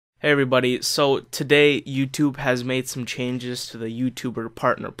Hey everybody, so today YouTube has made some changes to the YouTuber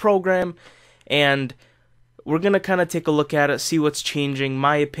partner program, and we're going to kind of take a look at it, see what's changing,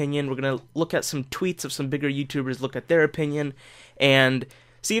 my opinion. We're going to look at some tweets of some bigger YouTubers, look at their opinion, and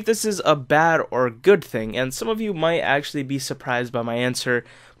see if this is a bad or a good thing. And some of you might actually be surprised by my answer,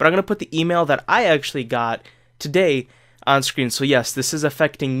 but I'm going to put the email that I actually got today on screen. So yes, this is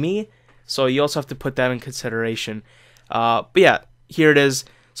affecting me, so you also have to put that in consideration. But yeah, here it is.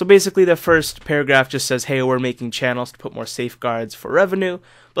 So basically the first paragraph just says, hey, we're making channels to put more safeguards for revenue.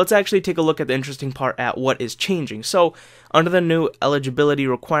 But let's actually take a look at the interesting part at what is changing. So under the new eligibility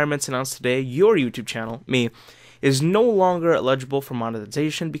requirements announced today, your YouTube channel, me, is no longer eligible for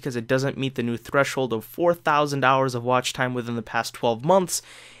monetization because it doesn't meet the new threshold of 4,000 hours of watch time within the past 12 months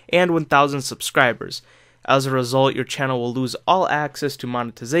and 1,000 subscribers. As a result, your channel will lose all access to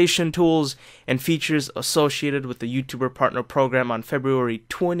monetization tools and features associated with the YouTuber Partner Program on February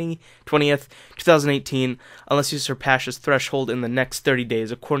 20th, 2018, unless you surpass this threshold in the next 30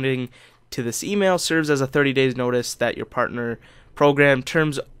 days. According to this email, serves as a 30 days notice that your partner program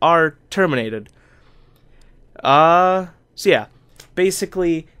terms are terminated. So yeah,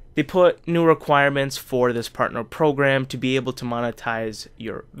 basically they put new requirements for this partner program to be able to monetize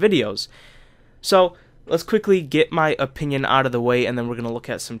your videos. So let's quickly get my opinion out of the way, and then we're going to look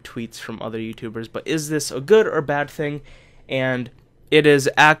at some tweets from other YouTubers. But is this a good or bad thing? And it is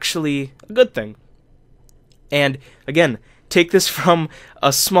actually a good thing. And again, take this from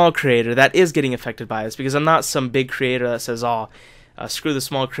a small creator that is getting affected by this, because I'm not some big creator that says, oh, screw the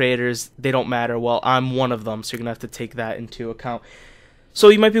small creators, they don't matter. Well, I'm one of them, so you're going to have to take that into account. So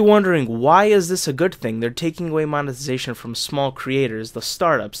you might be wondering, why is this a good thing? They're taking away monetization from small creators, the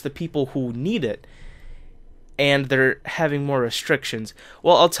startups, the people who need it, and they're having more restrictions.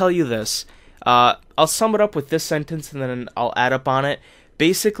 Well, I'll tell you this. I'll sum it up with this sentence, and then I'll add up on it.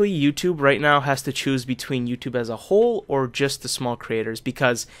 Basically, YouTube right now has to choose between YouTube as a whole or just the small creators,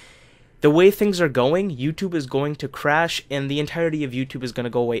 because the way things are going, YouTube is going to crash, and the entirety of YouTube is going to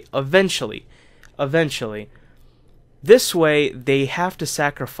go away eventually. This way, they have to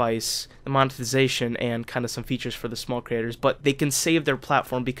sacrifice the monetization and kind of some features for the small creators, but they can save their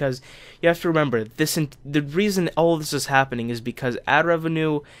platform, because you have to remember, the reason all of this is happening is because ad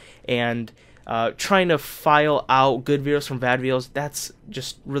revenue and trying to file out good videos from bad videos, that's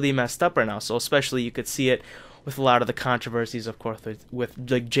just really messed up right now. So especially you could see it with a lot of the controversies, of course, with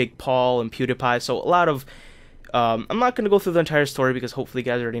like Jake Paul and PewDiePie. So a lot of, I'm not going to go through the entire story because hopefully you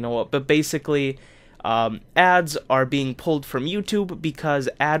guys already know it, but basically ads are being pulled from YouTube because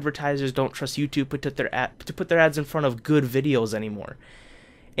advertisers don't trust YouTube to put their ads in front of good videos anymore.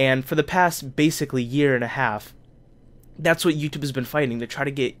 And for the past basically year and a half, that's what YouTube has been fighting, to try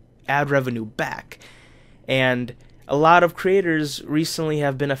to get ad revenue back. And a lot of creators recently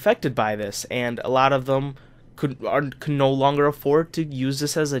have been affected by this, and a lot of them could no longer afford to use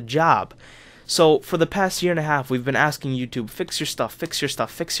this as a job. So for the past year and a half, we've been asking YouTube, fix your stuff, fix your stuff,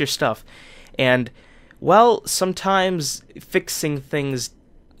 fix your stuff. And well, sometimes fixing things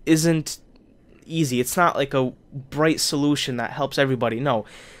isn't easy. It's not like a bright solution that helps everybody. No,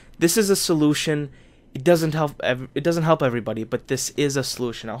 this is a solution. It doesn't help everybody, but this is a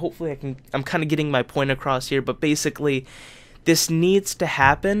solution. Now, hopefully I'm kind of getting my point across here, but basically this needs to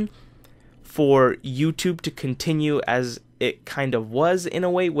happen for YouTube to continue as it kind of was in a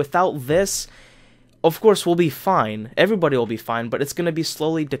way. Without this, of course, we'll be fine. Everybody will be fine, but it's going to be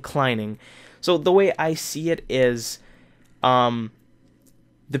slowly declining. So the way I see it is, the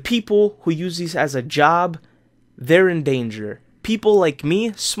people who use these as a job, they're in danger. People like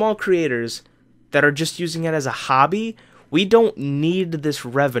me, small creators that are just using it as a hobby, we don't need this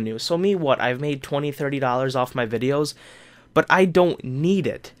revenue. So me, what? I've made $20, $30 off my videos, but I don't need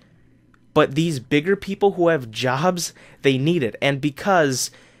it. But these bigger people who have jobs, they need it. And because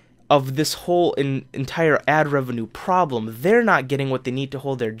of this whole entire ad revenue problem, they're not getting what they need to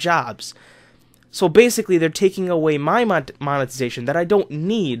hold their jobs. So basically, they're taking away my monetization that I don't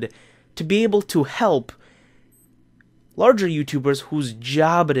need to be able to help larger YouTubers whose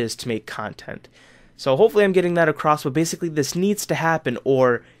job it is to make content. So hopefully I'm getting that across, but basically this needs to happen,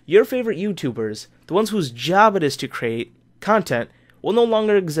 or your favorite YouTubers, the ones whose job it is to create content, will no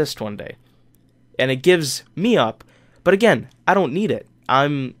longer exist one day. And it gives me up, but again, I don't need it.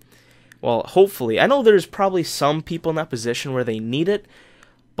 Well, hopefully. I know there's probably some people in that position where they need it,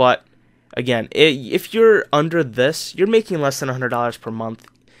 but again, if you're under this, you're making less than $100 per month.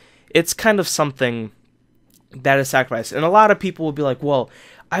 It's kind of something that is sacrificed. And a lot of people will be like, well,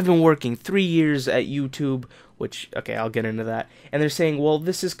 I've been working 3 years at YouTube, which, okay, I'll get into that. And they're saying, well,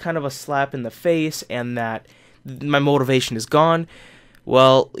 this is kind of a slap in the face and that my motivation is gone.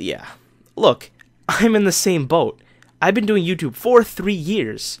 Well, yeah. Look, I'm in the same boat. I've been doing YouTube for 3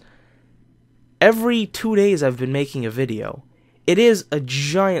 years. Every 2 days I've been making a video. It is a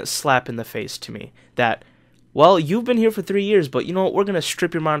giant slap in the face to me that, well, you've been here for 3 years, but you know what? We're going to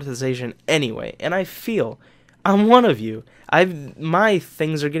strip your monetization anyway. And I feel I'm one of you. My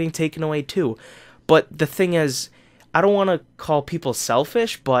things are getting taken away too. But the thing is, I don't want to call people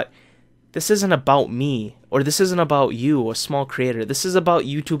selfish, but this isn't about me, or this isn't about you, a small creator. This is about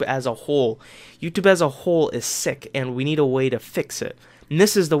YouTube as a whole. YouTube as a whole is sick, and we need a way to fix it. And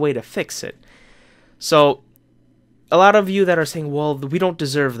this is the way to fix it. So, a lot of you that are saying, well, we don't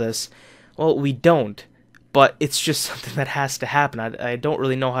deserve this. Well, we don't. But it's just something that has to happen. I don't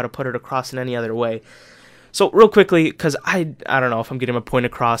really know how to put it across in any other way. So, real quickly, because I don't know if I'm getting my point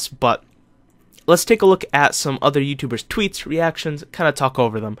across, but let's take a look at some other YouTubers' tweets, reactions, kind of talk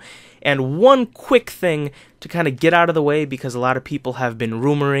over them. And one quick thing to kind of get out of the way, because a lot of people have been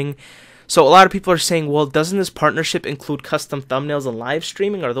rumoring. So a lot of people are saying, well, doesn't this partnership include custom thumbnails and live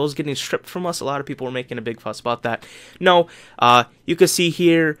streaming? Are those getting stripped from us? A lot of people were making a big fuss about that. No, you can see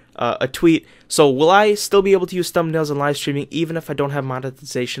here a tweet. So will I still be able to use thumbnails and live streaming even if I don't have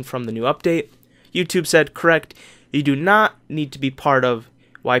monetization from the new update? YouTube said, correct. You do not need to be part of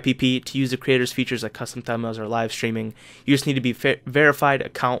YPP to use the creator's features like custom thumbnails or live streaming. You just need to be verified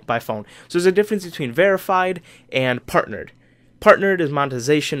account by phone. So there's a difference between verified and partnered. Partnered is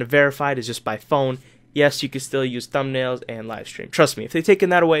monetization, verified is just by phone. Yes, you can still use thumbnails and live stream. Trust me, if they'd taken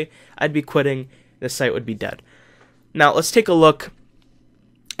that away, I'd be quitting. The site would be dead. Now, let's take a look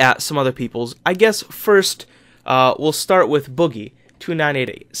at some other people's. I guess first, we'll start with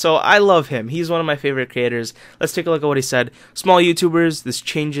Boogie2988. So I love him. He's one of my favorite creators. Let's take a look at what he said. Small YouTubers,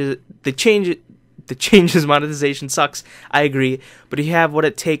 the changes monetization sucks. I agree, but if you have what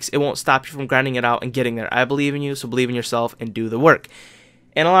it takes, it won't stop you from grinding it out and getting there. I believe in you, so believe in yourself and do the work.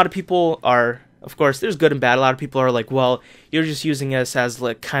 And a lot of people are, of course, there's good and bad. A lot of people are like, well, you're just using us as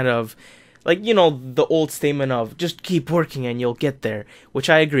like kind of like, you know, the old statement of just keep working and you'll get there, which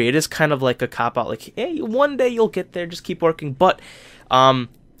I agree. It is kind of like a cop-out, like, hey, one day you'll get there, just keep working. But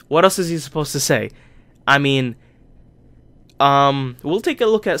what else is he supposed to say? I mean, we'll take a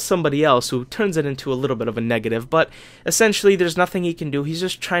look at somebody else who turns it into a little bit of a negative, but essentially there's nothing he can do. He's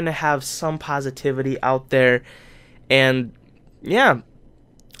just trying to have some positivity out there, and yeah,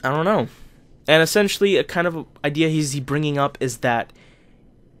 I don't know. And essentially a kind of idea he's bringing up is that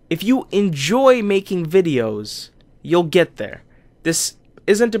if you enjoy making videos, you'll get there. This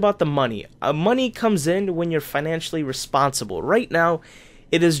isn't about the money. Money comes in when you're financially responsible. Right now,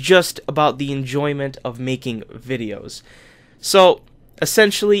 it is just about the enjoyment of making videos. So,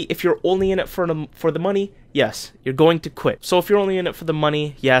 essentially, if you're only in it for the money, yes, you're going to quit. So if you're only in it for the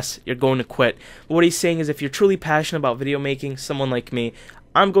money, yes, you're going to quit. But what he's saying is if you're truly passionate about video making, someone like me,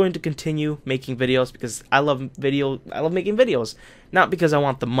 I'm going to continue making videos because I love making videos, not because I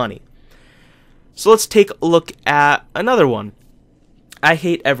want the money. So let's take a look at another one. I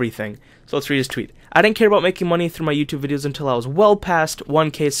hate everything. So let's read his tweet. I didn't care about making money through my YouTube videos until I was well past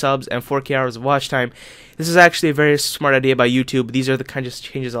 1K subs and 4K hours of watch time. This is actually a very smart idea by YouTube. These are the kinds of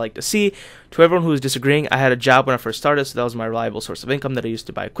changes I like to see. To everyone who is disagreeing, I had a job when I first started, so that was my reliable source of income that I used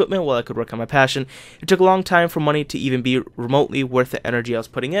to buy equipment while I could work on my passion. It took a long time for money to even be remotely worth the energy I was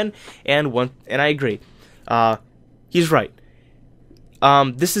putting in, and I agree. He's right.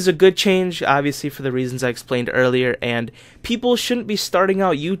 This is a good change, obviously, for the reasons I explained earlier, and people shouldn't be starting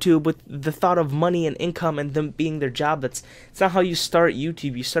out YouTube with the thought of money and income and them being their job. It's not how you start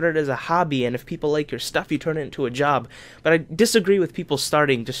YouTube. You start it as a hobby, and if people like your stuff, you turn it into a job. But I disagree with people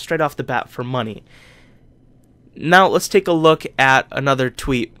starting just straight off the bat for money. Now, let's take a look at another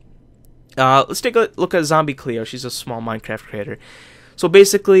tweet. Let's take a look at Zombie Cleo. She's a small Minecraft creator. So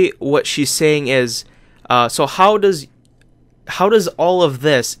basically, what she's saying is, so how does all of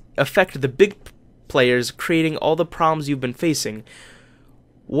this affect the big players creating all the problems you've been facing?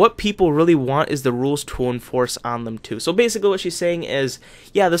 What people really want is the rules to enforce on them too. So basically what she's saying is,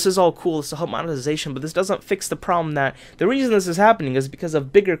 yeah, this is all cool, this will help monetization, but this doesn't fix the problem that the reason this is happening is because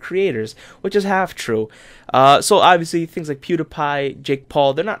of bigger creators, which is half true. So obviously things like PewDiePie, Jake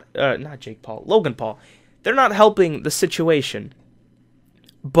Paul, they're not Jake Paul, Logan Paul, they're not helping the situation.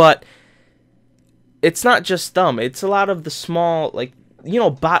 But it's not just them, it's a lot of the small, like, you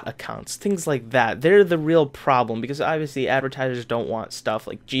know, bot accounts, things like that. They're the real problem because obviously advertisers don't want stuff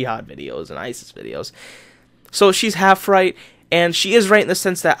like jihad videos and ISIS videos. So she's half right, and she is right in the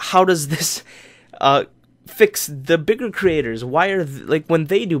sense that how does this fix the bigger creators? Why are like when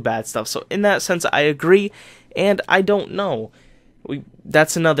they do bad stuff? So in that sense, I agree, and I don't know.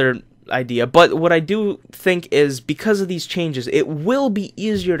 That's another idea. But what I do think is, because of these changes, it will be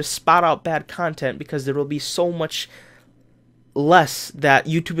easier to spot out bad content, because there will be so much less that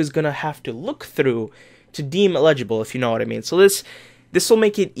YouTube is going to have to look through to deem eligible, if you know what I mean. So this will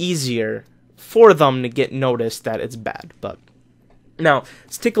make it easier for them to get noticed that it's bad. But now,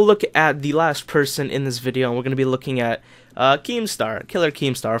 let's take a look at the last person in this video, and we're going to be looking at Keemstar, Killer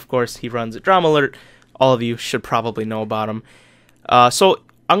Keemstar. Of course, he runs Drama Alert. All of you should probably know about him. So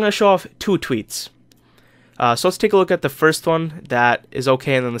I'm going to show off 2 tweets. So let's take a look at the first one that is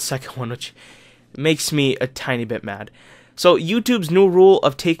okay, and then the second one, which makes me a tiny bit mad. So YouTube's new rule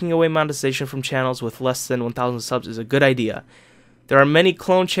of taking away monetization from channels with less than 1,000 subs is a good idea. There are many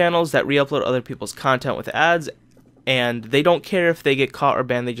clone channels that re-upload other people's content with ads, and they don't care if they get caught or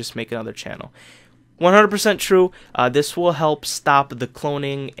banned, they just make another channel. 100% true. This will help stop the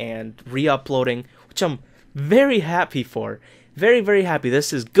cloning and re-uploading, which I'm very happy for. Very, very happy.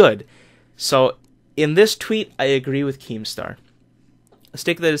 This is good. So in this tweet, I agree with Keemstar. Let's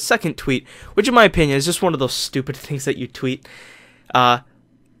take the second tweet, which in my opinion is just one of those stupid things that you tweet. Here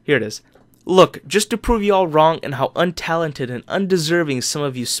it is. Look, just to prove you all wrong and how untalented and undeserving some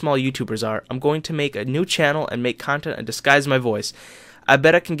of you small YouTubers are, I'm going to make a new channel and make content and disguise my voice. I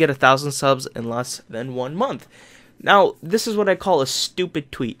bet I can get 1,000 subs in less than 1 month. Now, this is what I call a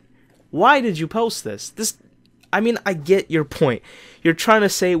stupid tweet. Why did you post this? I mean, I get your point. You're trying to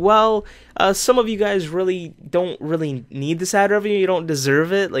say, well, some of you guys don't really need this ad revenue. You don't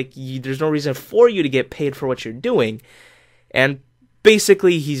deserve it. Like, there's no reason for you to get paid for what you're doing. And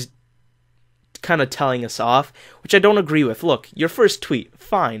basically, he's kind of telling us off, which I don't agree with. Look, your first tweet,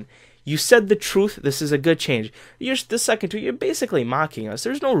 fine. You said the truth. This is a good change. The second tweet, you're basically mocking us.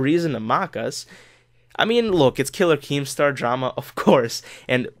 There's no reason to mock us. I mean, look, it's Killer Keemstar drama, of course.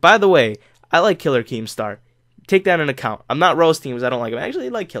 And by the way, I like Killer Keemstar. Take that into account. I'm not roasting him because I don't like him. I actually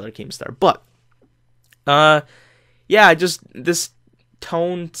like Killer Keemstar. But, yeah, this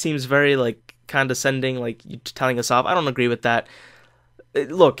tone seems very, like, condescending, like, you're telling us off. I don't agree with that.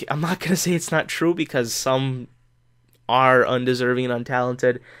 Look, I'm not going to say it's not true, because some are undeserving and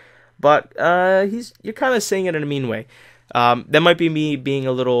untalented. But, you're kind of saying it in a mean way. That might be me being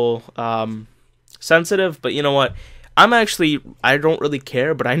a little, sensitive, but you know what? I don't really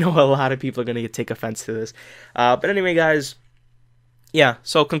care, but I know a lot of people are going to take offense to this. But anyway, guys, yeah,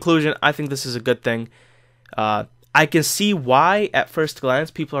 so conclusion, I think this is a good thing. I can see why, at first glance,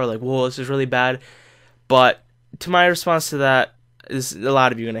 people are like, whoa, this is really bad. But to my response to that is, a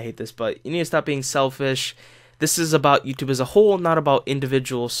lot of you are going to hate this, but you need to stop being selfish. This is about YouTube as a whole, not about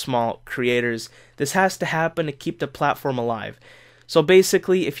individual small creators. This has to happen to keep the platform alive. So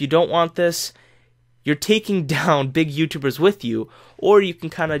basically, if you don't want this, you're taking down big YouTubers with you, or you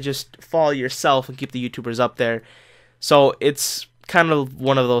can kind of just follow yourself and keep the YouTubers up there. So it's kind of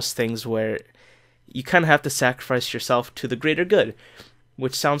one of those things where you kind of have to sacrifice yourself to the greater good,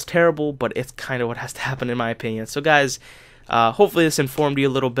 which sounds terrible, but it's kind of what has to happen in my opinion. So guys, hopefully this informed you a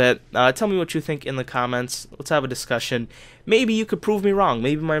little bit. Tell me what you think in the comments. Let's have a discussion. Maybe you could prove me wrong.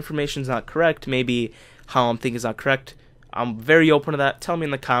 Maybe my information's not correct. Maybe how I'm thinking is not correct. I'm very open to that. Tell me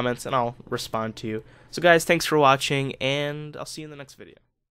in the comments and I'll respond to you. So guys, thanks for watching, and I'll see you in the next video.